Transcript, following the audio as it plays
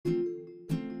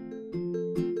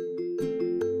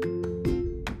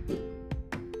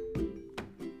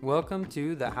Welcome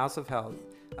to the House of Health,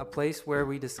 a place where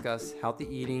we discuss healthy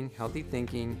eating, healthy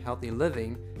thinking, healthy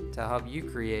living to help you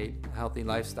create a healthy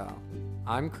lifestyle.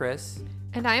 I'm Chris.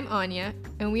 And I'm Anya,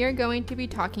 and we are going to be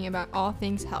talking about all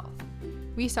things health.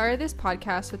 We started this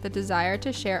podcast with the desire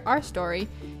to share our story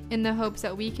in the hopes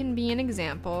that we can be an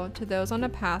example to those on a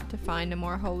path to find a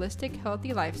more holistic,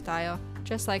 healthy lifestyle,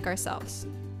 just like ourselves.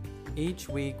 Each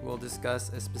week, we'll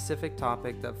discuss a specific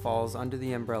topic that falls under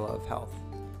the umbrella of health.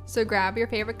 So grab your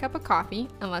favorite cup of coffee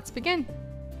and let's begin.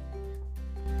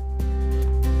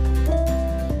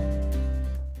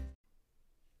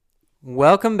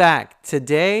 Welcome back.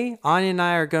 Today, Anya and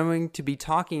I are going to be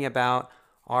talking about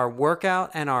our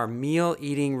workout and our meal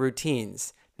eating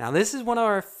routines. Now, this is one of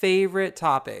our favorite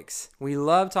topics. We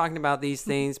love talking about these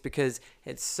things because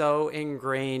it's so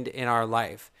ingrained in our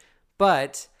life.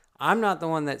 But I'm not the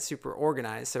one that's super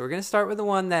organized. So we're going to start with the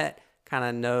one that kind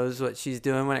of knows what she's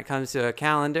doing when it comes to a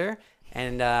calendar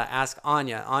and ask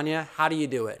Anya. Anya, how do you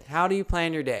do it? How do you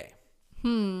plan your day?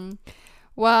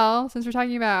 Well, since we're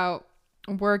talking about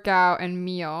workout and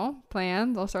meal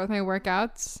plans, I'll start with my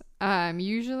workouts.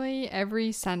 Usually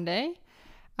every Sunday,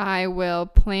 I will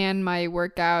plan my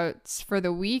workouts for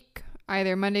the week,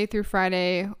 either Monday through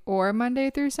Friday or Monday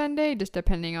through Sunday, just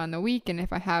depending on the week and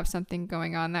if I have something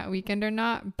going on that weekend or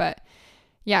not. But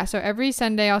yeah, so every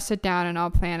Sunday I'll sit down and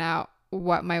I'll plan out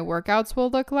what my workouts will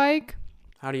look like.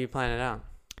 How do you plan it out?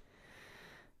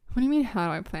 What do you mean, how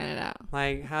do I plan it out?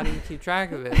 Like, how do you keep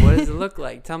track of it? What does it look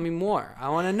like? Tell me more. I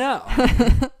want to know.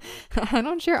 I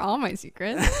don't share all my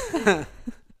secrets.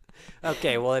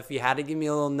 Okay, well, if you had to give me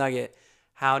a little nugget,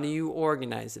 how do you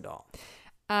organize it all?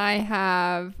 I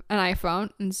have an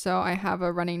iPhone, and so I have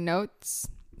a running notes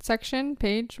section,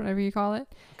 page, whatever you call it.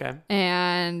 Okay.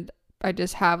 And I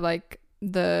just have like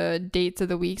the dates of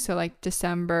the week. So like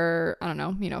December,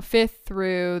 5th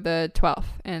through the 12th.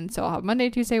 And so I'll have Monday,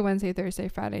 Tuesday, Wednesday, Thursday,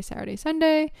 Friday, Saturday,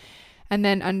 Sunday. And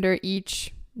then under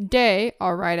each day,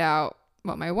 I'll write out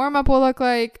what my warm up will look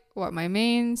like, what my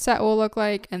main set will look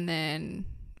like, and then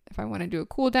if I want to do a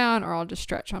cool down, or I'll just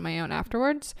stretch on my own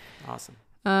afterwards. Awesome.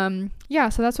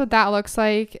 So that's what that looks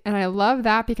like. And I love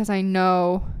that because I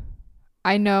know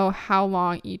how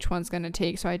long each one's going to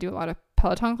take. So I do a lot of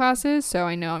Peloton classes. So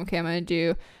I know, okay, I'm going to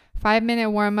do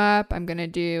 5-minute warm up. I'm going to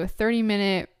do a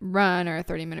 30-minute run or a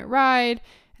 30-minute ride.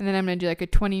 And then I'm going to do like a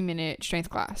 20-minute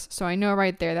strength class. So I know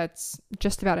right there, that's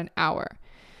just about an hour.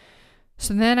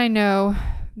 So then I know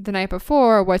the night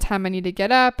before what time I need to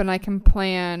get up, and I can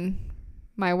plan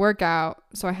my workout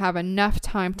so I have enough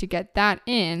time to get that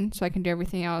in so I can do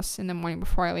everything else in the morning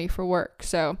before I leave for work.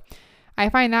 So I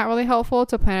find that really helpful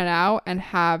to plan it out and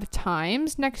have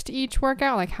times next to each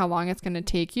workout, like how long it's going to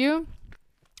take you.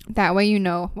 That way you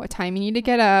know what time you need to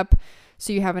get up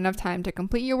so you have enough time to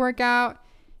complete your workout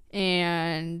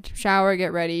and shower,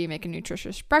 get ready, make a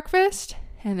nutritious breakfast,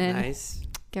 and then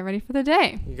get ready for the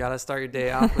day. You got to start your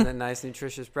day off with a nice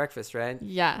nutritious breakfast, right?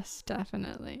 Yes,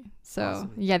 definitely. So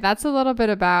Awesome. Yeah, that's a little bit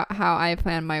about how I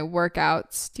plan my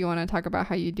workouts. Do you want to talk about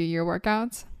how you do your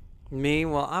workouts? Me?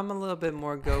 Well, I'm a little bit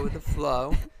more go with the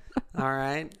flow. All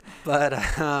right. But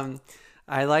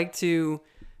I like to,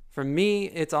 for me,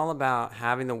 it's all about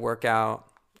having the workout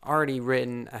already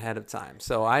written ahead of time.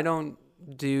 So I don't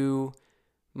do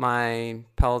my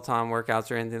Peloton workouts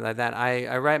or anything like that.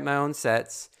 I write my own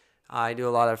sets. I do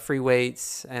a lot of free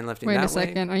weights and lifting that way. Wait a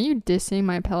second. Are you dissing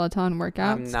my Peloton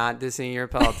workouts? I'm not dissing your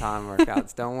Peloton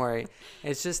workouts. Don't worry.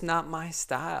 It's just not my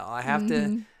style. I have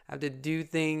to do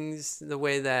things the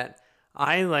way that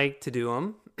I like to do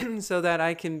them so that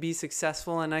I can be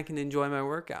successful and I can enjoy my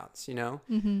workouts, you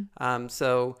know?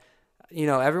 So,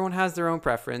 everyone has their own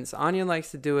preference. Anya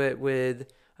likes to do it with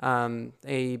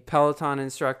a Peloton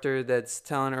instructor that's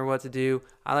telling her what to do.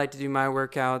 I like to do my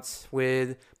workouts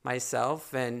with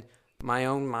myself and my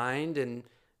own mind and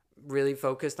really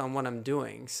focused on what I'm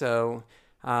doing. So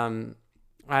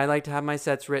I like to have my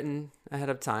sets written ahead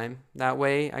of time. That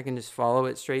way I can just follow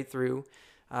it straight through.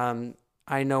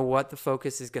 I know what the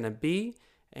focus is going to be,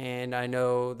 and I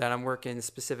know that I'm working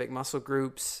specific muscle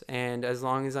groups. And as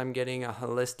long as I'm getting a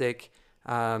holistic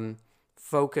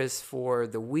focus for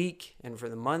the week and for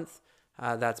the month,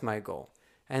 that's my goal.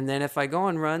 And then if I go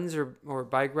on runs or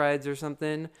bike rides or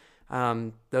something,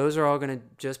 those are all going to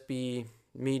just be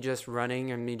me just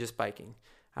running and me just biking.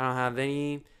 I don't have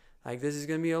any, like, this is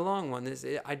going to be a long one.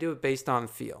 I do it based on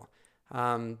feel.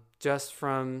 Just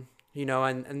from,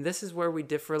 and this is where we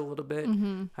differ a little bit.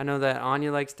 I know that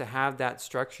Anya likes to have that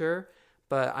structure,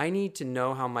 but I need to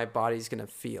know how my body's going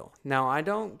to feel. Now, I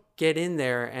don't get in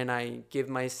there and I give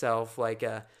myself like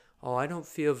I don't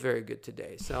feel very good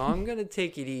today, so I'm going to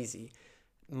take it easy.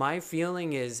 My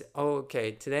feeling is,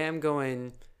 okay, today I'm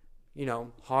going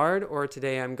hard, or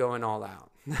today I'm going all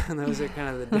out. Those are kind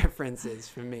of the differences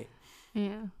for me.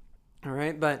 Yeah. All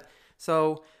right. But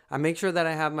so I make sure that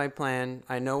I have my plan.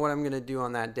 I know what I'm going to do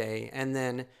on that day. And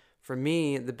then for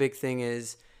me, the big thing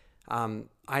is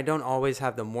I don't always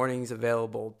have the mornings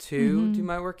available to do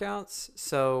my workouts.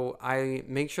 So I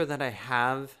make sure that I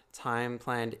have time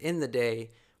planned in the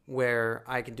day where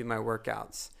I can do my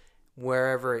workouts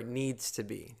wherever it needs to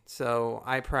be. So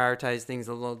I prioritize things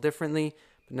a little differently,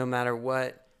 but no matter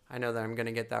what, I know that I'm going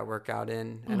to get that workout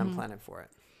in, and I'm planning for it.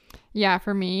 Yeah,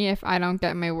 for me, if I don't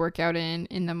get my workout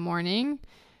in the morning,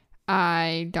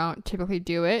 I don't typically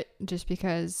do it, just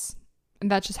because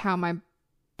that's just how my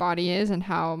body is and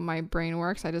how my brain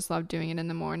works. I just love doing it in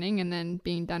the morning and then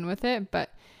being done with it.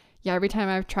 But yeah, every time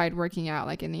I've tried working out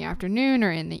like in the afternoon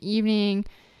or in the evening,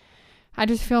 I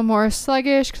just feel more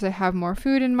sluggish because I have more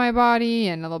food in my body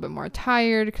and a little bit more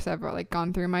tired because I've like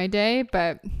gone through my day.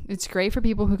 But it's great for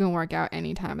people who can work out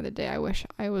any time of the day. I wish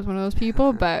I was one of those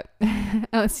people, but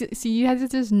so you have to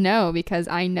just know, because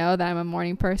I know that I'm a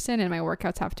morning person and my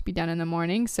workouts have to be done in the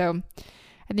morning. So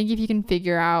I think if you can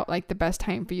figure out like the best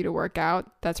time for you to work out,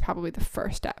 that's probably the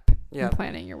first step in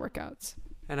planning your workouts.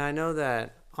 And I know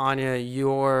that, Anya,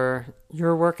 your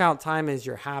workout time is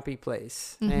your happy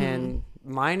place. And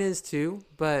mine is too,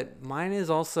 but mine is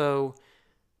also,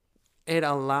 it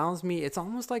allows me, it's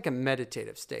almost like a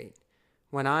meditative state.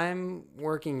 When I'm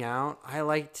working out, I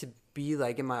like to be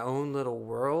like in my own little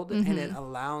world, and it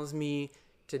allows me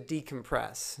to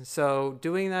decompress. So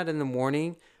doing that in the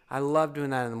morning, I love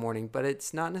doing that in the morning, but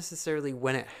it's not necessarily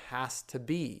when it has to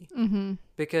be.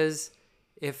 Because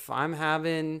if I'm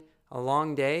having a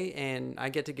long day and I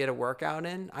get to get a workout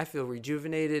in, I feel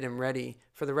rejuvenated and ready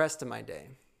for the rest of my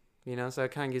day. So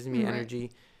it kind of gives me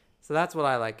energy. So that's what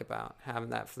I like about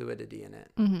having that fluidity in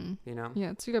it.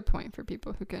 Yeah, it's a good point for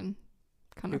people who can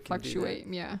kind of fluctuate.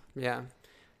 Yeah.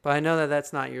 But I know that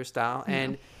that's not your style,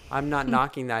 and I'm not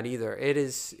knocking that either. It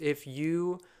is, if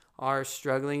you are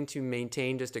struggling to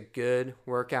maintain just a good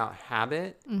workout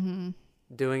habit,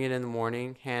 doing it in the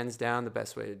morning, hands down, the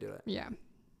best way to do it. Yeah.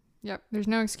 Yep. There's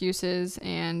no excuses,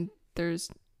 and there's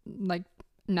like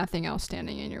nothing else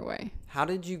standing in your way. How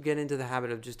did you get into the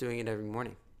habit of just doing it every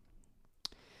morning?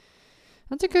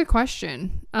 That's a good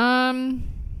question. I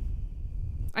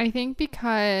think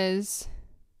because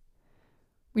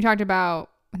we talked about,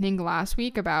 I think last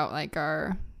week, about like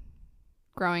our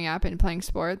growing up and playing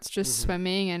sports, just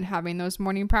swimming and having those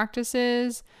morning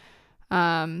practices.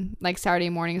 Like Saturday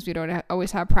mornings, we'd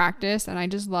always have practice, and I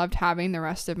just loved having the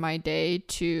rest of my day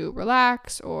to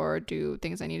relax or do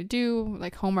things I need to do,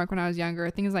 like homework when I was younger,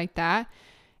 things like that,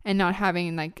 and not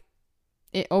having like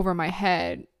it over my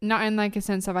head. Not in like a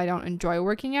sense of I don't enjoy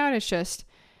working out. It's just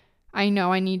I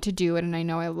know I need to do it, and I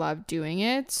know I love doing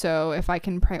it. So if I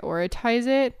can prioritize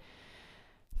it,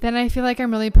 then I feel like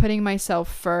I'm really putting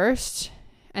myself first,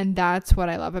 and that's what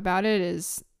I love about it,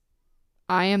 is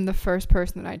I am the first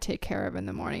person that I take care of in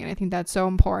the morning. And I think that's so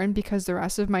important, because the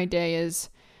rest of my day is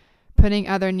putting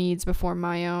other needs before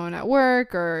my own at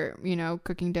work, or,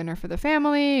 cooking dinner for the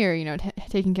family, or,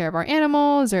 taking care of our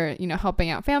animals, or, helping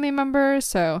out family members.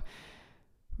 So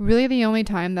really the only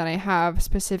time that I have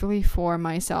specifically for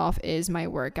myself is my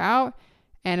workout.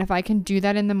 And if I can do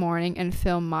that in the morning and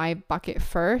fill my bucket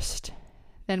first,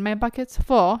 then my bucket's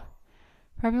full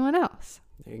for everyone else.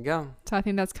 There you go. So I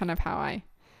think that's kind of how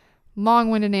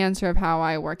long-winded answer of how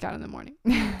I work out in the morning.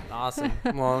 Awesome.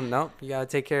 Well, nope. You got to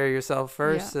take care of yourself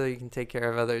first so you can take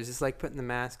care of others. It's like putting the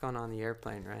mask on the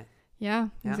airplane, right? Yeah,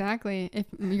 exactly. If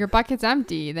your bucket's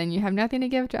empty, then you have nothing to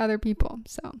give to other people.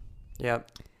 So.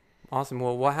 Yep. Awesome.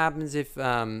 Well, what happens if,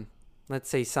 let's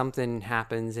say something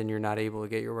happens and you're not able to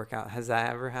get your workout? Has that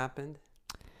ever happened?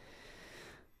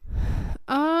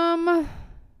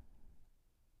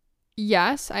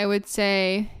 Yes, I would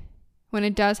say when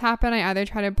it does happen, I either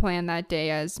try to plan that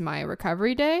day as my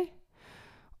recovery day,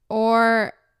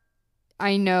 or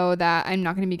I know that I'm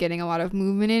not going to be getting a lot of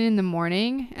movement in the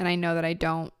morning, and I know that I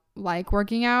don't like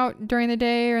working out during the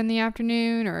day or in the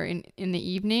afternoon or in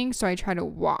the evening, so I try to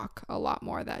walk a lot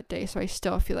more that day, so I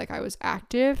still feel like I was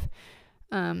active.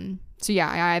 So yeah,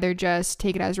 I either just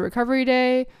take it as a recovery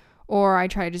day, or I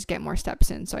try to just get more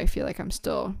steps in, so I feel like I'm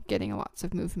still getting lots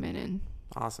of movement in.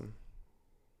 Awesome.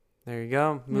 There you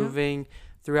go. Moving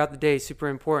throughout the day, super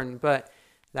important. But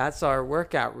that's our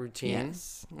workout routine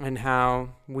and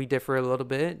how we differ a little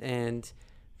bit, and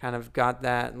kind of got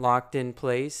that locked in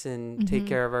place and take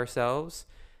care of ourselves,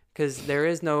 because there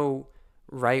is no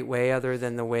right way other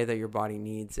than the way that your body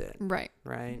needs it. Right.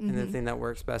 And the thing that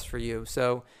works best for you.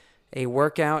 So a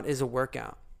workout is a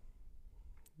workout.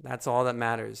 That's all that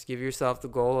matters. Give yourself the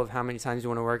goal of how many times you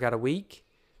want to work out a week,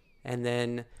 And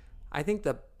then I think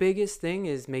the biggest thing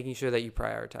is making sure that you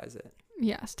prioritize it.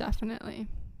 Yes, definitely.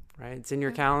 Right? It's in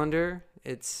your calendar.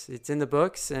 It's in the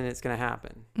books, and it's going to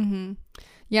happen. Mm-hmm.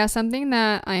 Yeah, something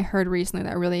that I heard recently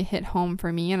that really hit home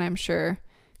for me, and I'm sure,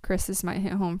 Chris, this might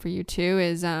hit home for you too,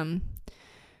 is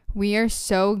we are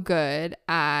so good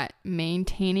at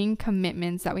maintaining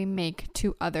commitments that we make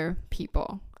to other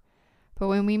people. But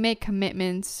when we make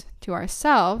commitments to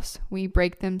ourselves, we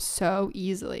break them so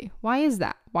easily. Why is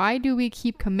that? Why do we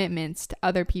keep commitments to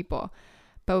other people?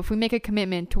 But if we make a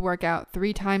commitment to work out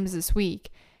 3 times this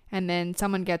week and then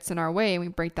someone gets in our way and we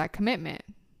break that commitment,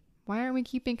 why aren't we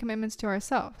keeping commitments to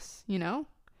ourselves? You know?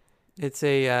 It's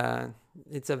a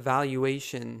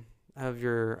valuation of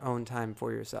your own time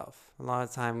for yourself. A lot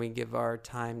of time we give our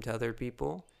time to other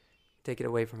people, take it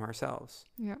away from ourselves.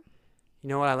 Yeah. You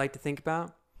know what I like to think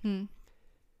about?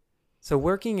 So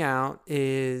working out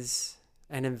is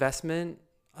an investment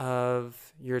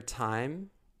of your time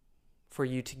for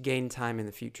you to gain time in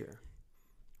the future,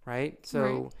 right?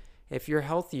 So if you're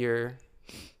healthier,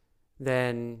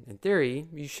 then in theory,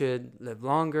 you should live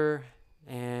longer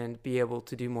and be able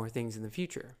to do more things in the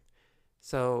future.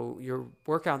 So your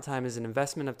workout time is an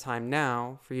investment of time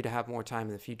now for you to have more time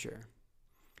in the future.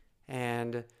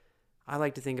 And I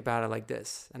like to think about it like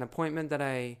this. An appointment that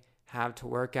I have to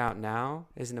work out now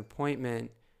is an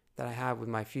appointment that I have with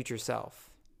my future self.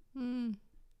 And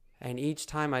each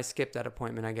time I skip that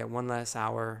appointment, I get 1 less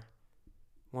hour,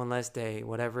 1 less day,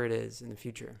 whatever it is in the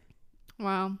future.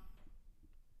 Wow.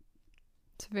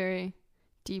 It's a very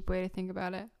deep way to think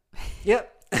about it.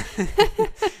 Yep.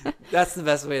 That's the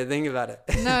best way to think about it.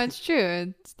 No, it's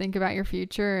true. It's think about your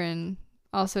future, and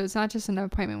also it's not just an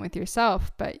appointment with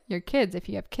yourself, but your kids. If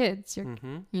you have kids, you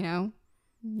know,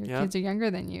 your kids are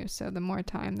younger than you. So the more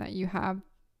time that you have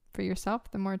for yourself,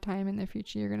 the more time in the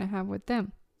future you're going to have with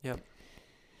them. Yep.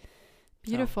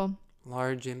 Beautiful. So,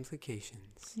 large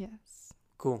implications. Yes.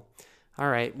 Cool. All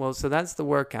right. Well, so that's the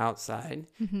workout side.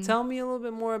 Tell me a little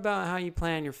bit more about how you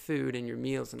plan your food and your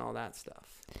meals and all that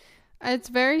stuff. It's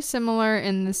very similar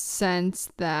in the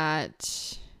sense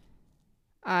that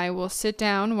I will sit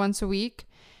down once a week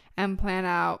and plan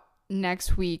out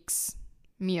next week's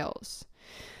meals.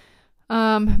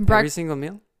 Every single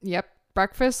meal? Yep.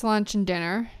 Breakfast, lunch, and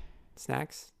dinner.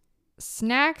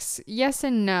 Snacks, yes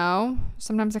and no.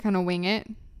 Sometimes I kind of wing it.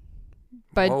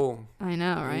 But whoa. I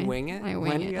know, right? You wing it? I wing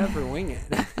when it. do you ever wing it?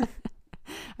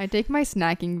 I take my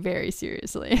snacking very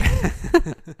seriously.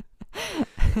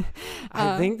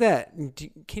 I think that,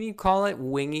 can you call it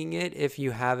winging it if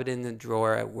you have it in the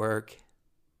drawer at work?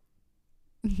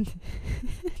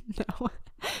 No.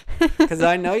 Because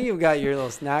I know you've got your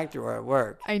little snack drawer at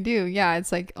work. I do, yeah.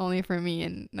 It's like only for me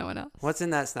and no one else. What's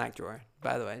in that snack drawer,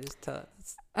 by the way? Just tell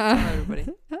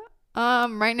everybody.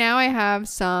 Right now I have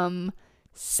some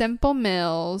Simple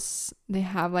Mills. They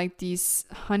have like these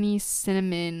honey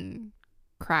cinnamon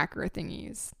cracker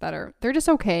thingies they're just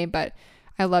okay, but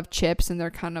I love chips and they're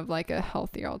kind of like a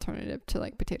healthier alternative to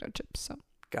like potato chips. So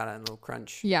got a little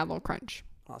crunch. Yeah, a little crunch.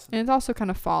 Awesome. And it's also kind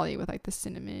of fall-y with like the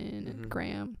cinnamon and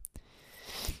graham.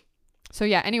 So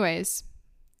yeah, anyways,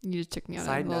 you just took me on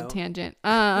a little tangent.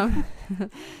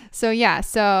 So yeah,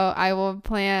 so I will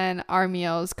plan our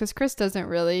meals because Chris doesn't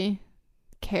really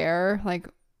care like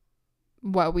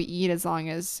what we eat as long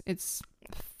as it's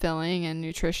filling and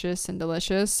nutritious and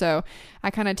delicious. So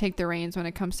I kind of take the reins when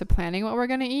it comes to planning what we're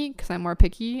going to eat because I'm more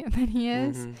picky than he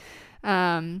is.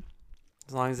 As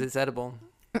long as it's edible.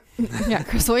 Yeah,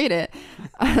 Chris will eat it.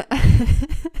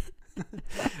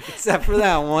 Except for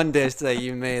that one dish that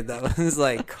you made that was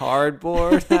like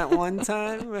cardboard that one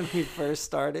time when we first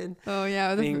started. Oh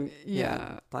yeah,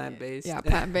 plant-based. Yeah,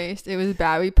 plant-based. It was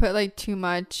bad. We put like too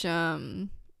much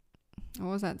what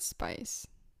was that spice?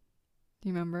 Do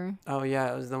you remember? Oh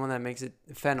yeah, it was the one that makes it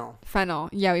fennel. Fennel.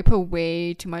 Yeah, we put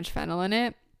way too much fennel in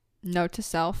it. Note to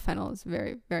self, fennel is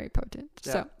very, very potent.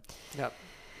 Yep. So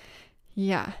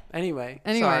yeah. Anyway.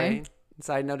 Sorry.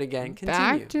 Side note again.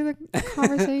 Continue. Back to the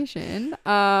conversation.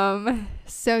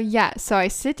 So I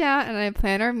sit down and I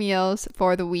plan our meals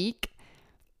for the week.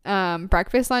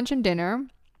 Breakfast, lunch, and dinner.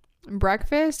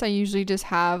 Breakfast, I usually just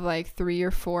have like 3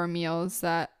 or 4 meals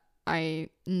that I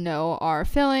know are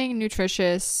filling,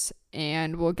 nutritious,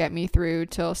 and will get me through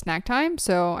till snack time.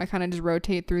 So I kind of just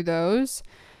rotate through those.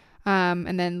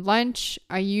 And then lunch,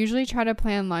 I usually try to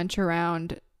plan lunch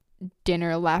around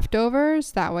dinner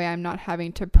leftovers. That way I'm not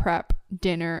having to prep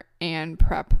dinner and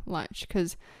prep lunch,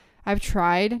 because I've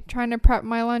tried trying to prep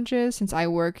my lunches since I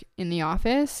work in the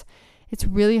office. It's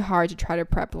really hard to try to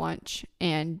prep lunch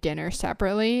and dinner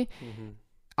separately.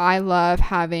 I love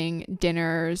having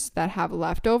dinners that have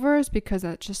leftovers because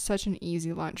that's just such an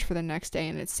easy lunch for the next day,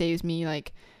 and it saves me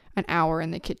like an hour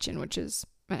in the kitchen, which is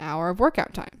an hour of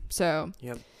workout time. So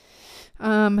Yep.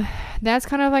 that's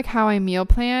kind of like how I meal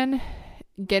plan.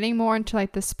 Getting more into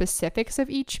like the specifics of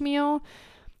each meal,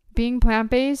 being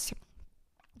plant-based,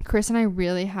 Chris and I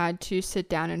really had to sit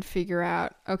down and figure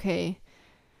out, okay,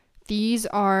 these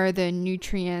are the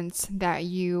nutrients that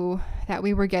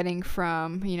we were getting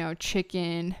from,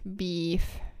 chicken,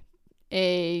 beef,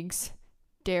 eggs,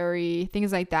 dairy,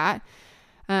 things like that.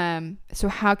 So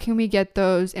how can we get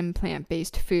those in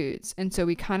plant-based foods? And so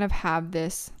we kind of have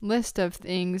this list of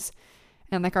things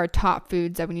and like our top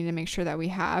foods that we need to make sure that we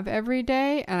have every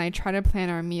day. And I try to plan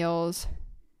our meals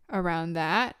around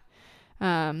that.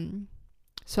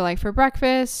 So like for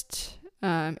breakfast,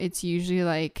 it's usually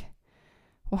like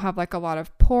we'll have like a lot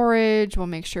of porridge. We'll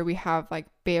make sure we have like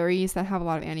berries that have a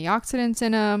lot of antioxidants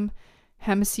in them,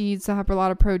 hemp seeds that have a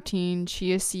lot of protein,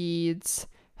 chia seeds,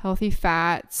 healthy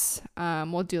fats.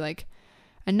 We'll do like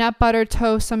a nut butter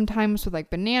toast sometimes with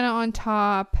like banana on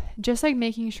top, just like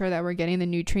making sure that we're getting the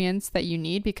nutrients that you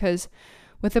need, because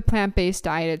with a plant-based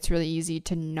diet, it's really easy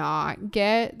to not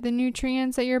get the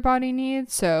nutrients that your body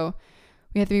needs. So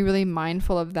we have to be really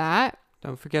mindful of that.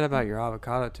 Don't forget about your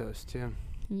avocado toast too.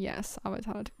 Yes,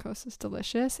 avocado toast is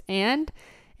delicious, and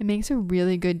it makes a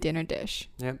really good dinner dish.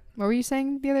 Yep. What were you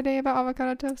saying the other day about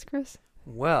avocado toast, Chris?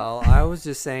 Well, I was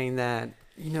just saying that,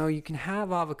 you can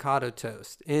have avocado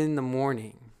toast in the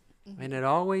morning, and it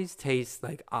always tastes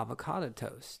like avocado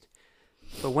toast.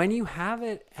 But when you have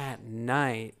it at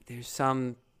night, there's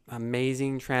some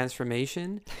amazing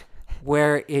transformation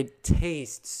where it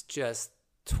tastes just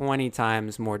 20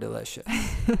 times more delicious.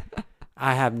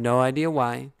 I have no idea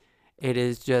why. It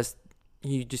is just,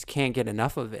 you just can't get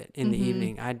enough of it in the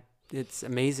evening. It's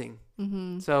amazing.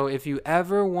 So if you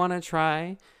ever want to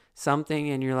try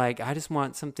something and you're like, I just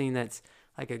want something that's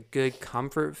like a good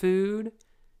comfort food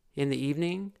in the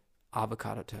evening,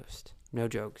 avocado toast. No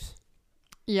jokes.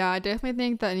 Yeah, I definitely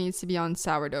think that needs to be on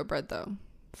sourdough bread though,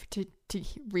 to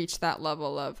reach that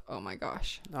level of, oh my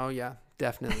gosh. Oh yeah,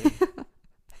 definitely.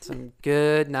 Some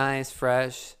good, nice,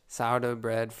 fresh sourdough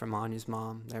bread from Anya's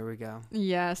mom. There we go.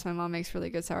 Yes, my mom makes really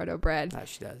good sourdough bread. That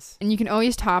she does. And you can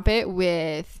always top it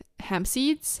with hemp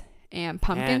seeds and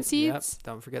pumpkin seeds. Yep,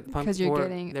 don't forget the pumpkin. Because you're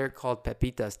getting... They're called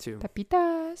pepitas too.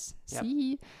 Pepitas. Yep.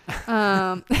 See?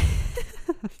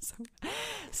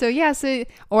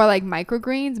 Or like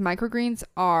microgreens. Microgreens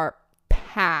are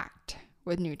packed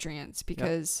with nutrients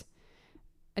because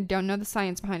I don't know the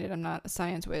science behind it. I'm not a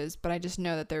science whiz, but I just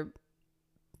know that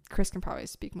Chris can probably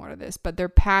speak more to this, but they're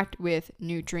packed with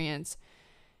nutrients.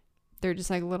 They're just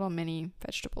like little mini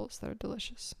vegetables that are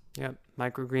delicious. Yep.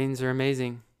 Microgreens are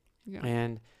amazing. Yeah.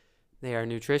 And they are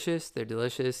nutritious. They're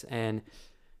delicious. And,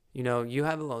 you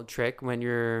have a little trick when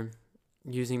you're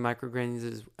using greens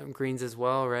as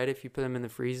well, right? If you put them in the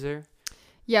freezer.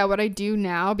 Yeah, what I do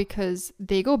now, because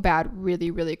they go bad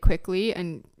really, really quickly,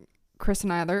 and Chris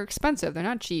and I, they're expensive. They're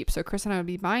not cheap. So Chris and I would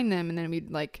be buying them, and then we'd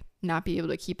like not be able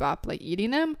to keep up like eating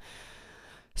them.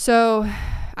 So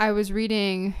I was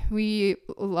reading, we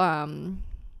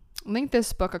linked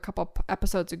this book a couple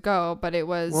episodes ago, but it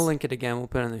was... We'll link it again. We'll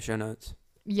put it in the show notes.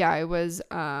 Yeah, it was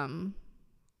the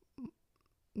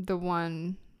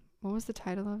one... What was the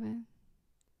title of it?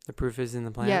 The Proof is in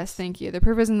the Plants. Yes, thank you. The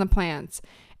Proof is in the Plants.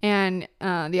 And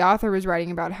the author was writing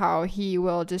about how he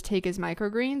will just take his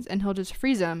microgreens and he'll just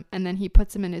freeze them, and then he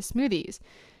puts them in his smoothies.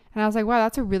 And I was like, wow,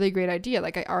 that's a really great idea.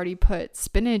 Like, I already put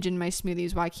spinach in my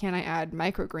smoothies. Why can't I add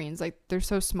microgreens? Like, they're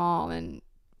so small and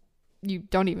you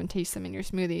don't even taste them in your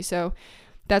smoothie. So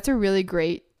that's a really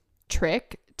great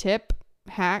tip,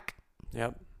 hack.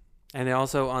 Yep. And it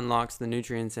also unlocks the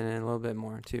nutrients in it a little bit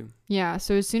more too. Yeah.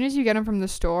 So as soon as you get them from the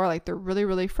store, like they're really,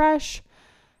 really fresh,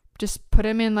 just put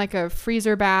them in like a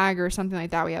freezer bag or something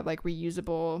like that. We have like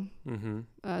reusable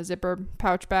zipper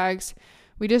pouch bags.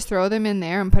 We just throw them in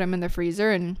there and put them in the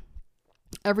freezer. And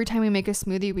every time we make a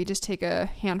smoothie, we just take a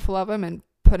handful of them and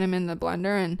put them in the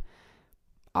blender and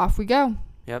off we go.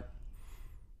 Yep.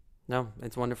 No,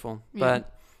 it's wonderful. Yeah.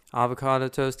 But avocado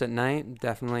toast at night,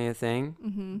 definitely a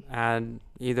thing. Add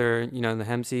either, the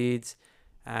hemp seeds,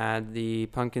 add the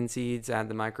pumpkin seeds, add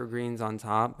the microgreens on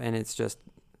top, and it's just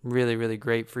really, really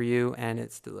great for you, and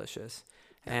it's delicious.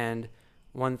 And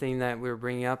one thing that we were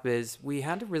bringing up is we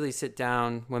had to really sit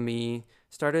down when we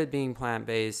started being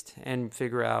plant-based and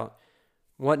figure out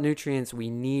what nutrients we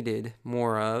needed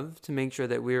more of to make sure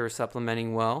that we were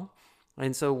supplementing well.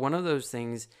 And so one of those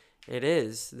things it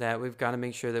is that we've got to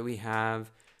make sure that we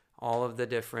have all of the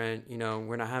different,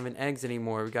 we're not having eggs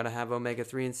anymore. We've got to have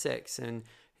omega-3 and 6. And,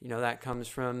 that comes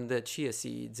from the chia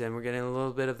seeds, and we're getting a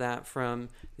little bit of that from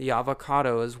the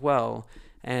avocado as well.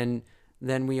 And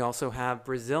then we also have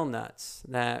Brazil nuts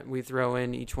that we throw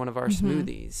in each one of our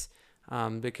smoothies,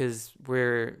 because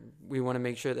we want to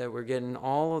make sure that we're getting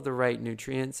all of the right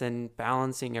nutrients and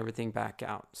balancing everything back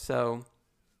out. So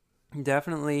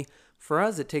definitely for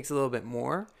us, it takes a little bit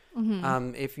more.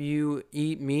 If you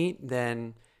eat meat,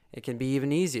 then it can be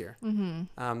even easier.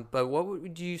 But what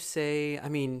would you say? I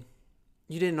mean,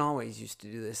 you didn't always used to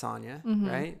do this, Anya,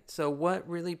 right? So what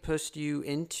really pushed you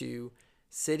into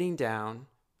sitting down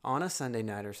on a Sunday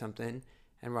night or something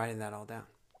and writing that all down?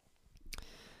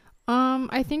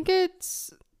 I think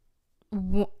there's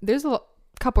a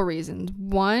couple reasons.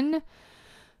 One,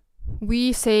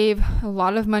 we save a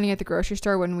lot of money at the grocery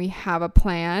store when we have a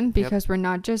plan, because we're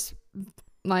not just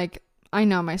like, I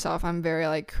know myself, I'm very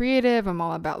like creative. I'm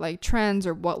all about like trends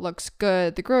or what looks good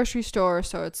at the grocery store.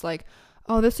 So it's like,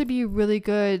 oh, this would be really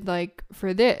good like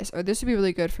for this, or this would be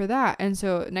really good for that. And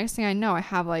so next thing I know, I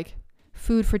have like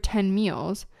food for 10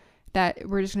 meals that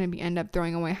we're just going to end up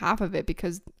throwing away half of it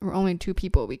because we're only 2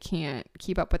 people. We can't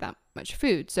keep up with that much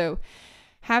food. So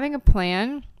having a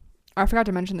plan, I forgot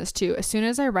to mention this too. As soon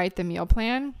as I write the meal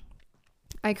plan,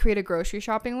 I create a grocery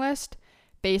shopping list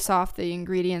based off the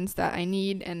ingredients that I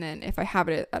need. And then if I have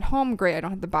it at home, great, I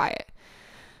don't have to buy it.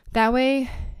 That way,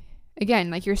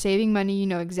 again, like you're saving money, you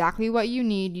know exactly what you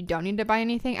need. You don't need to buy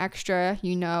anything extra.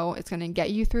 You know it's going to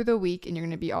get you through the week and you're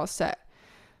going to be all set.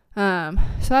 So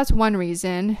that's one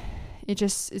reason.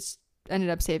 It's ended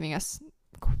up saving us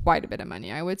quite a bit of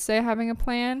money, I would say, having a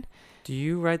plan. Do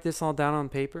you write this all down on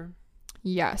paper?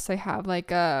 Yes, I have like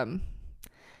 $10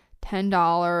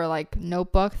 like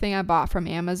notebook thing I bought from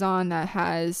Amazon that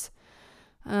has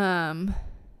the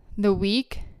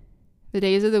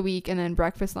days of the week, and then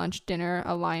breakfast, lunch, dinner,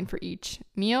 a line for each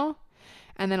meal.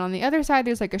 And then on the other side,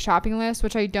 there's like a shopping list,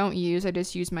 which I don't use. I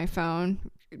just use my phone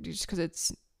just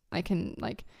because I can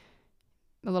like,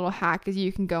 a little hack is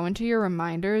you can go into your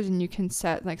reminders and you can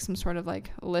set like some sort of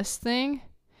like list thing.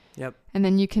 Yep. And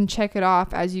then you can check it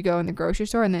off as you go in the grocery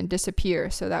store and then disappear.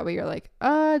 So that way you're like,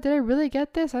 did I really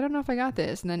get this? I don't know if I got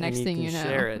this. And the next thing you know.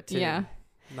 Share it too. Yeah.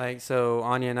 Like, so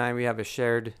Anya and I, we have a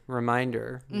shared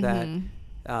reminder that,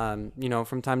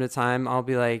 from time to time, I'll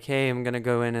be like, hey, I'm going to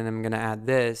go in and I'm going to add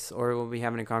this, or we'll be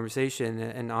having a conversation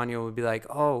and Anya will be like,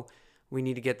 oh, we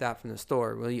need to get that from the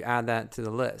store. Will you add that to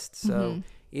the list? So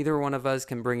either one of us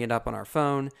can bring it up on our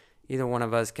phone. Either one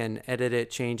of us can edit it,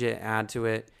 change it, add to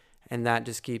it. And that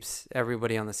just keeps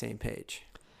everybody on the same page.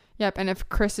 Yep. And if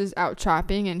Chris is out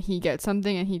shopping and he gets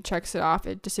something and he checks it off,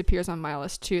 it disappears on my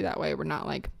list too. That way we're not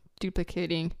like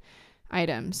duplicating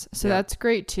items. So that's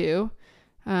great too.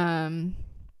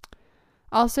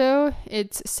 Also,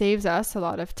 it saves us a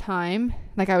lot of time.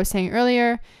 Like I was saying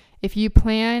earlier, if you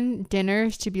plan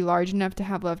dinners to be large enough to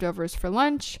have leftovers for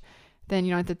lunch, then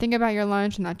you don't have to think about your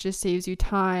lunch, and that just saves you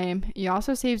time. It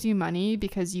also saves you money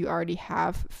because you already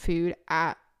have food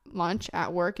at lunch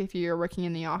at work if you're working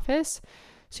in the office.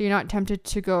 So you're not tempted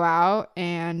to go out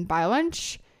and buy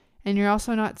lunch, and you're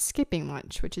also not skipping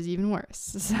lunch, which is even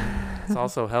worse. It's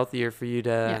also healthier for you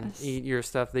to eat your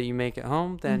stuff that you make at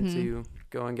home than to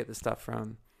go and get the stuff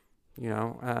from,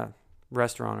 a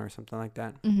restaurant or something like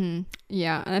that.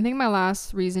 Yeah. And I think my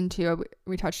last reason too,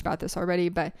 we touched about this already,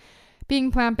 but being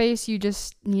plant-based, you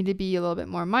just need to be a little bit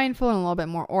more mindful and a little bit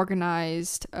more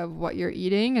organized of what you're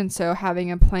eating. And so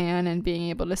having a plan and being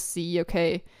able to see,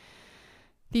 okay,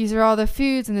 these are all the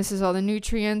foods and this is all the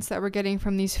nutrients that we're getting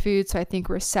from these foods. So I think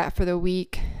we're set for the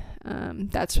week.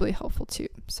 That's really helpful too.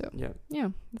 So yeah,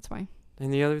 that's why.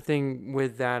 And the other thing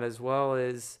with that as well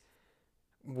is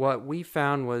what we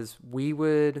found was we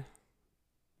would,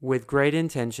 with great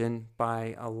intention,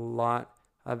 buy a lot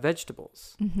of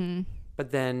vegetables.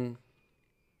 But then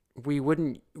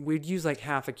we'd use like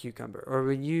half a cucumber, or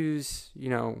we'd use,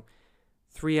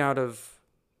 3 out of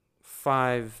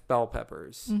 5 bell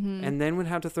peppers, and then we'd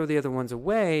have to throw the other ones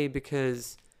away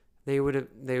because they would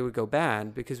go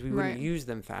bad because we wouldn't use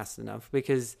them fast enough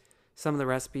because some of the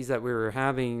recipes that we were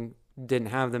having didn't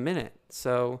have them in it.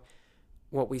 So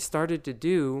what we started to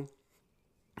do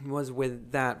was,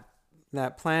 with that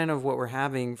plan of what we're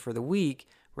having for the week,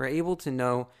 we're able to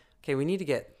know, okay, we need to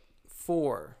get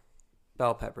 4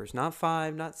 bell peppers, not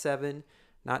 5, not 7,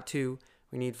 not 2.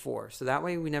 We need 4. So that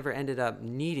way we never ended up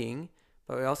needing,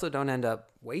 but we also don't end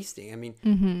up wasting. I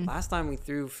mean, last time we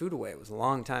threw food away, it was a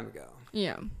long time ago.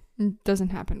 Yeah. It doesn't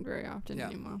happen very often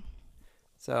anymore.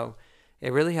 So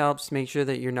it really helps make sure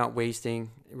that you're not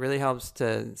wasting. It really helps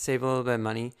to save a little bit of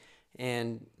money.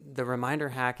 And the reminder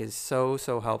hack is so,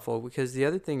 so helpful, because the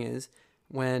other thing is,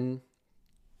 when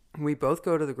we both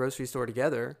go to the grocery store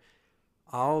together,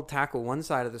 I'll tackle one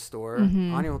side of the store,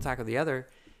 Mm-hmm. Anya will tackle the other,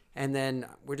 and then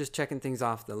we're just checking things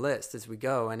off the list as we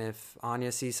go. And if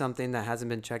Anya sees something that hasn't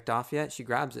been checked off yet, she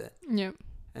grabs it. Yep.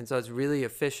 And so it's really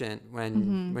efficient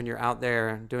when you're out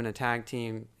there doing a tag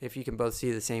team, if you can both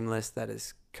see the same list that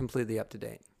is completely up to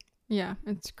date. Yeah,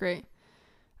 it's great.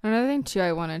 Another thing too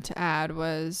I wanted to add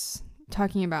was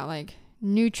talking about like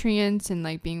nutrients and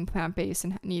like being plant-based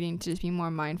and needing to just be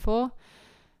more mindful.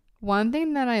 One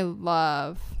thing that I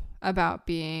love about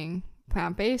being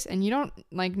plant-based, and you don't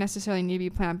like necessarily need to be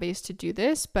plant-based to do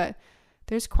this, but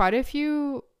there's quite a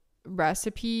few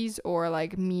recipes or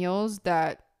like meals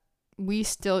that we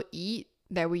still eat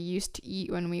that we used to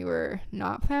eat when we were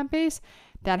not plant-based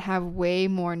that have way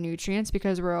more nutrients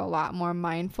because we're a lot more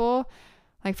mindful.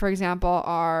 Like for example,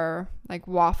 our like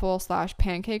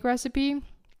waffle/pancake recipe,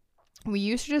 we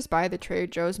used to just buy the Trader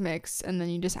Joe's mix and then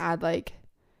you just add like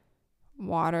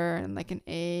water and like an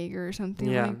egg or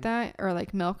something like that, or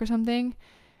like milk or something,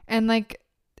 and like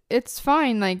it's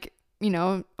fine, like, you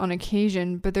know, on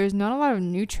occasion, but there's not a lot of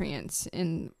nutrients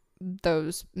in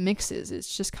those mixes.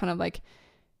 It's just kind of like,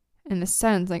 in a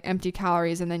sense, like empty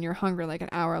calories, and then you're hungry like an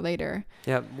hour later.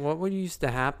 Yeah. What would used to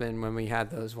happen when we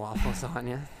had those waffles,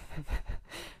 Anya?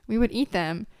 We would eat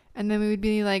them and then we would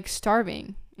be like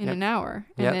starving in an hour,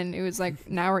 and then it was like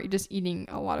now we're just eating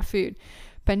a lot of food.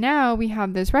 But now we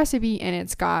have this recipe and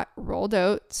it's got rolled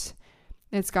oats,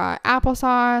 it's got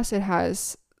applesauce, it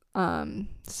has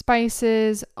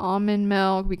spices, almond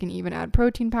milk, we can even add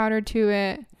protein powder to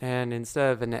it, And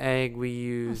instead of an egg, we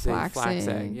use a flax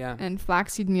egg. Yeah. And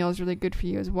flaxseed meal is really good for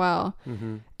you as well.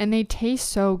 Mm-hmm. And they taste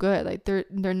so good. Like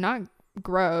they're not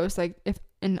gross. Like, if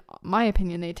in my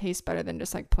opinion, they taste better than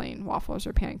just like plain waffles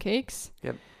or pancakes.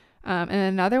 Yep. And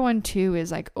another one too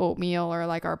is like oatmeal or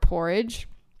like our porridge.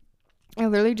 I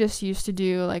literally just used to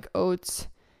do like oats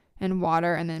and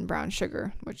water and then brown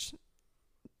sugar, which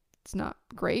it's not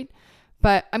great.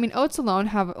 But I mean, oats alone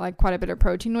have like quite a bit of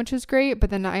protein, which is great.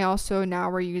 But then I also, now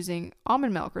we're using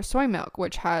almond milk or soy milk,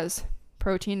 which has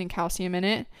protein and calcium in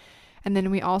it. And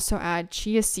then we also add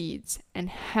chia seeds and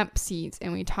hemp seeds,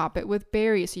 and we top it with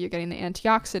berries. So you're getting the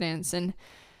antioxidants and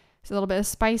a little bit of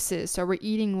spices. So we're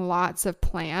eating lots of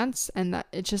plants, and that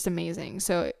it's just amazing.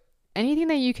 So anything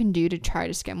that you can do to try to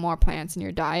just get more plants in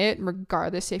your diet,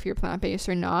 regardless if you're plant-based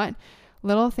or not,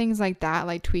 little things like that,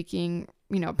 like tweaking,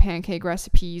 you know, pancake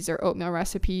recipes or oatmeal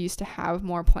recipes to have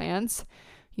more plants,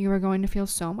 you are going to feel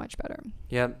so much better.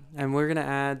 Yep. And we're going to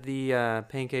add the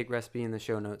pancake recipe in the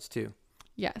show notes too.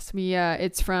 Yes, we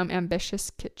it's from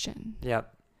Ambitious Kitchen.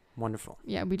 Yep. Wonderful.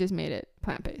 Yeah, we just made it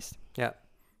plant-based. Yep.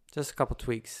 Just a couple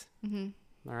tweaks.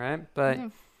 Mm-hmm. All right. But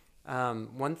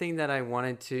one thing that I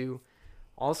wanted to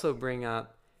also bring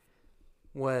up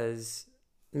was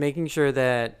making sure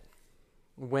that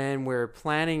when we're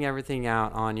planning everything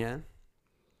out, Anya,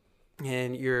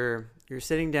 and you're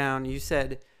sitting down, you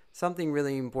said something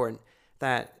really important,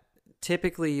 that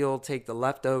typically you'll take the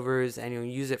leftovers and you'll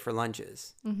use it for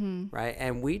lunches, right?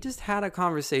 And we just had a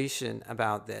conversation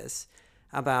about this,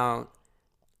 about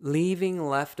leaving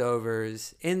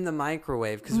leftovers in the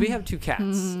microwave, because we have 2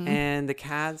 cats, and the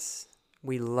cats,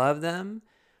 we love them,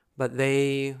 but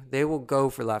they will go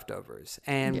for leftovers,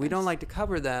 and we don't like to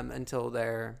cover them until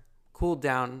they're cooled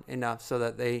down enough so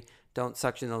that they don't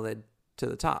suction the lid to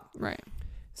the top. Right.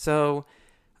 So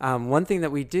one thing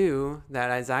that we do that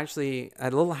is actually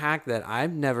a little hack that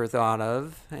I've never thought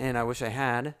of, and I wish I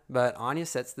had, but Anya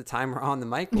sets the timer on the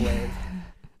microwave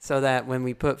so that when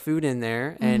we put food in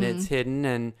there and it's hidden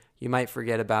and you might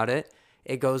forget about it,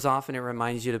 it goes off and it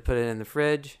reminds you to put it in the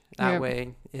fridge. That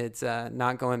way it's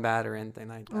not going bad or anything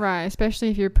like that. Right. Especially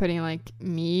if you're putting like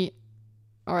meat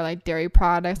or like dairy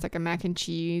products, like a mac and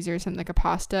cheese or something like a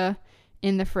pasta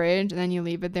in the fridge, and then you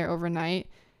leave it there overnight.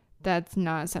 That's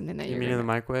not something that you you're mean in the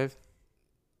microwave?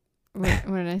 What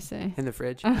did I say? In the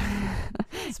fridge.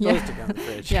 It's supposed to go in the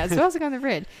fridge. Yeah, it's supposed to go in the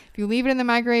fridge. If you leave it in the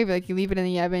microwave, like you leave it in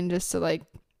the oven just to like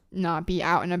not be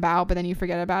out and about, but then you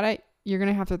forget about it, you're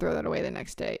gonna have to throw that away the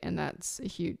next day, and that's a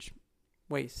huge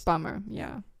waste. Bummer.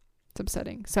 Yeah. It's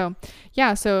upsetting. So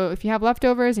yeah, so if you have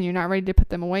leftovers and you're not ready to put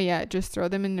them away yet, just throw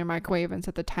them in your microwave and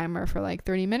set the timer for like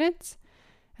 30 minutes,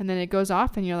 and then it goes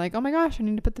off and you're like, oh my gosh, I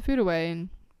need to put the food away, and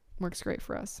works great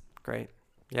for us. Great.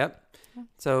 Yep.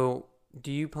 So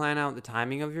do you plan out the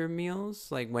timing of your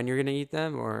meals, like when you're gonna eat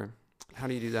them, or how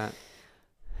do you do that?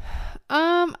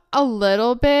 A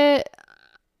little bit.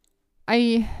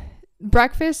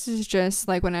 Breakfast is just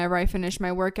like whenever I finish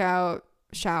my workout,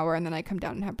 shower, and then I come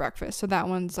down and have breakfast. So that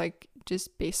one's like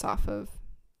just based off of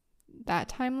that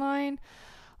timeline.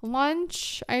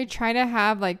 Lunch, I try to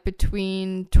have like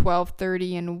between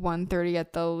 12:30 and 1:30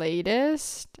 at the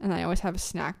latest, and I always have a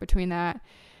snack between that.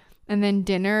 And then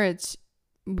dinner,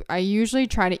 I usually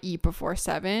try to eat before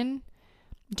 7,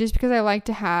 just because I like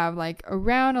to have like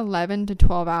around 11 to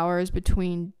 12 hours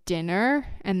between dinner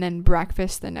and then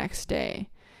breakfast the next day.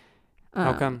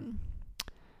 How come?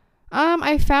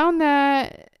 I found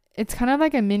that it's kind of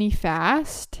like a mini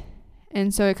fast,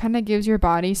 and so it kind of gives your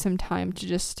body some time to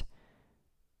just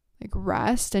like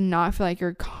rest and not feel like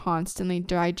you're constantly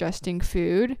digesting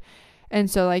food. And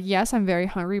so like, yes, I'm very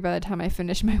hungry by the time I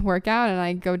finish my workout and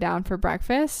I go down for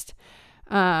breakfast.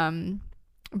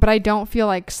 But I don't feel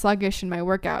like sluggish in my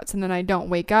workouts, and then I don't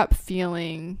wake up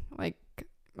feeling like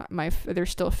there's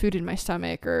still food in my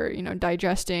stomach or,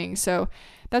 digesting. So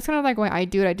that's kind of like why I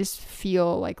do it. I just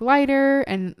feel like lighter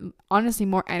and honestly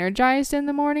more energized in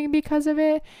the morning because of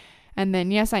it. And then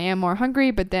yes, I am more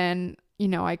hungry, but then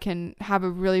I can have a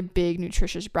really big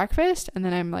nutritious breakfast, and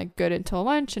then I'm like good until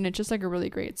lunch, and it's just like a really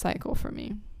great cycle for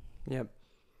me. Yep.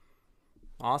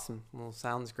 Awesome. Well,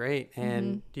 sounds great.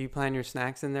 And do you plan your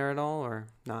snacks in there at all or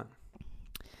not?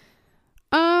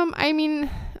 I mean,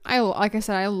 like I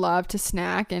said, I love to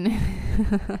snack, and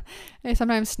I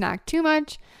sometimes snack too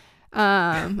much.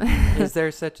 Is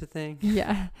there such a thing?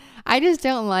 Yeah. I just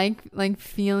don't like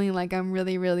feeling like I'm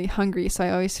really, really hungry. So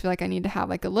I always feel like I need to have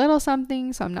like a little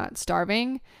something so I'm not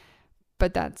starving.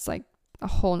 But that's like a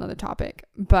whole nother topic.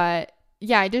 But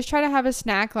yeah, I just try to have a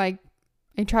snack. Like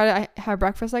I have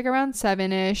breakfast like around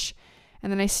 7-ish,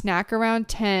 and then I snack around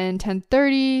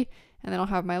 10:30, and then I'll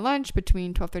have my lunch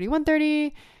between 12:30,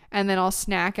 1:30, and then I'll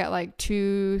snack at like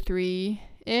 2,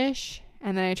 3-ish.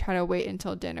 And then I try to wait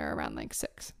until dinner around like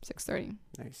 6:30.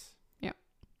 Nice. Yeah.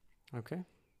 Okay.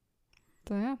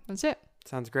 So yeah, that's it.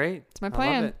 Sounds great. It's my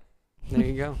plan. I love it. There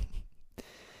you go.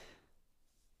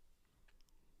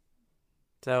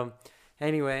 So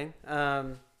anyway,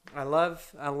 I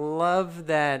love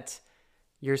that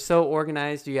you're so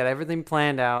organized. You got everything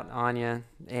planned out, Anya.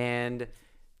 And,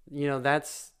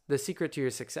 that's the secret to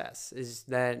your success, is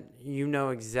that you know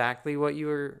exactly what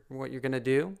you're going to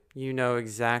do. You know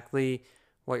exactly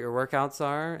what your workouts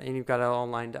are, and you've got it all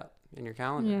lined up in your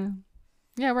calendar. Yeah.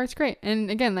 Yeah, it works great. And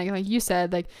again, like you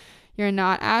said, like you're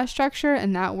not as structured,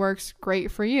 and that works great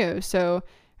for you. So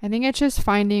I think it's just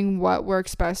finding what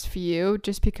works best for you.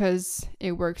 Just because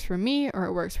it works for me or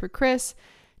it works for Chris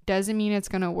doesn't mean it's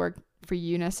going to work for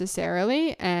you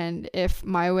necessarily. And if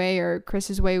my way or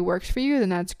Chris's way works for you, then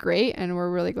that's great, and we're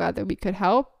really glad that we could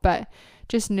help. But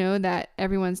just know that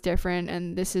everyone's different,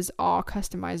 and this is all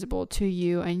customizable to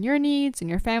you and your needs and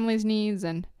your family's needs.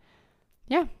 And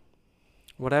yeah,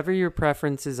 whatever your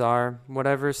preferences are,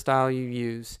 whatever style you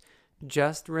use,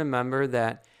 just remember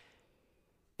that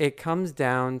it comes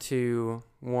down to,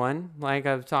 one, like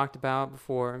I've talked about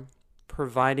before,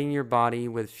 providing your body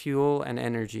with fuel and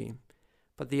energy.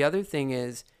 But the other thing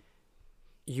is,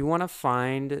 you want to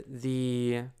find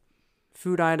the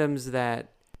food items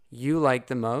that you like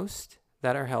the most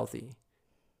that are healthy.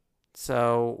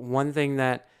 So one thing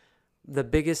that the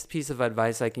biggest piece of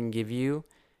advice I can give you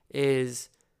is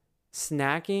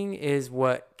snacking is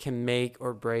what can make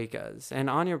or break us. And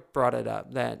Anya brought it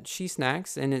up that she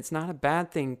snacks, and it's not a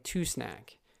bad thing to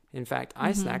snack. In fact,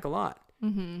 I snack a lot.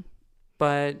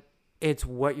 But it's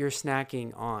what you're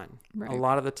snacking on. Right. A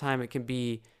lot of the time it can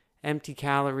be empty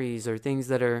calories or things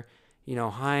that are,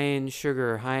 high in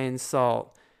sugar, high in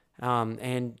salt,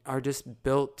 and are just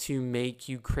built to make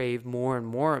you crave more and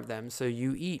more of them. So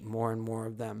you eat more and more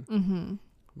of them.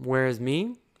 Whereas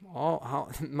me,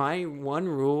 my one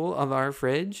rule of our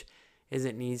fridge is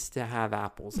it needs to have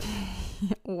apples in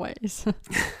it. Always.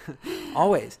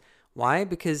 Always. Why?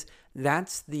 Because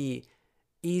that's the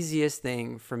easiest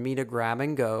thing for me to grab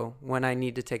and go when I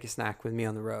need to take a snack with me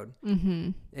on the road.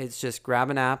 It's just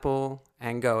grab an apple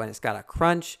and go, and it's got a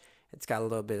crunch, it's got a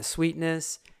little bit of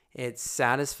sweetness, it's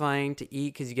satisfying to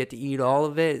eat because you get to eat all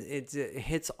of it. It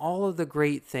hits all of the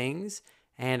great things,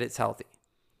 and it's healthy.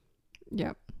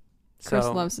 Yep. Chris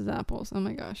loves his apples. Oh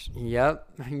my gosh. Yep.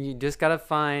 You just got to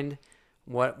find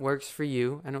what works for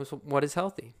you and what is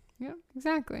healthy. Yep,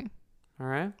 exactly. All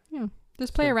right. Yeah.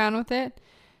 Just play around with it.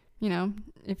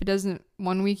 If it doesn't,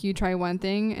 one week you try one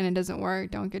thing and it doesn't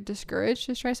work, don't get discouraged.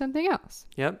 Just try something else.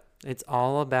 Yep. It's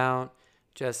all about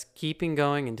just keeping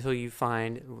going until you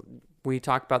find, we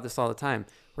talk about this all the time,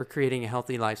 we're creating a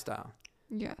healthy lifestyle.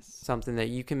 Yes. Something that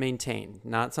you can maintain,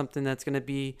 not something that's going to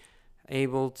be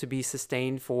able to be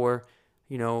sustained for,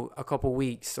 a couple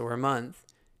weeks or a month.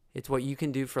 It's what you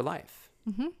can do for life.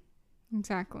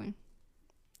 Exactly.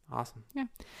 Awesome. Yeah.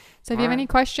 So if you have any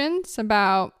questions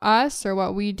about us or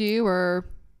what we do, or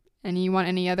and you want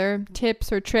any other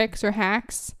tips or tricks or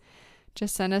hacks,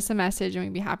 just send us a message and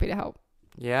we'd be happy to help.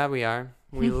 Yeah, we are.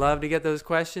 We love to get those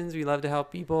questions. We love to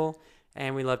help people,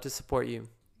 and we love to support you.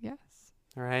 Yes.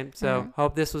 All right. So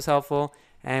hope this was helpful,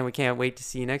 and we can't wait to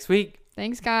see you next week.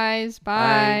 Thanks, guys.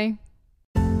 Bye.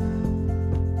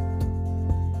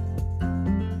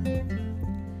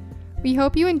 We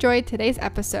hope you enjoyed today's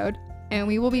episode, and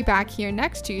we will be back here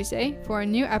next Tuesday for a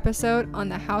new episode on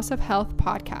the House of Health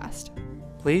podcast.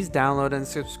 Please download and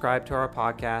subscribe to our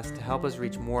podcast to help us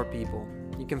reach more people.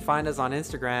 You can find us on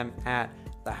Instagram at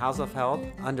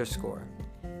 @thehouseofhealth_.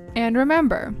 And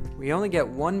remember, we only get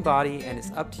one body, and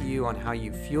it's up to you on how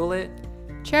you fuel it,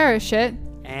 cherish it,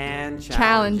 and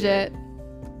challenge it.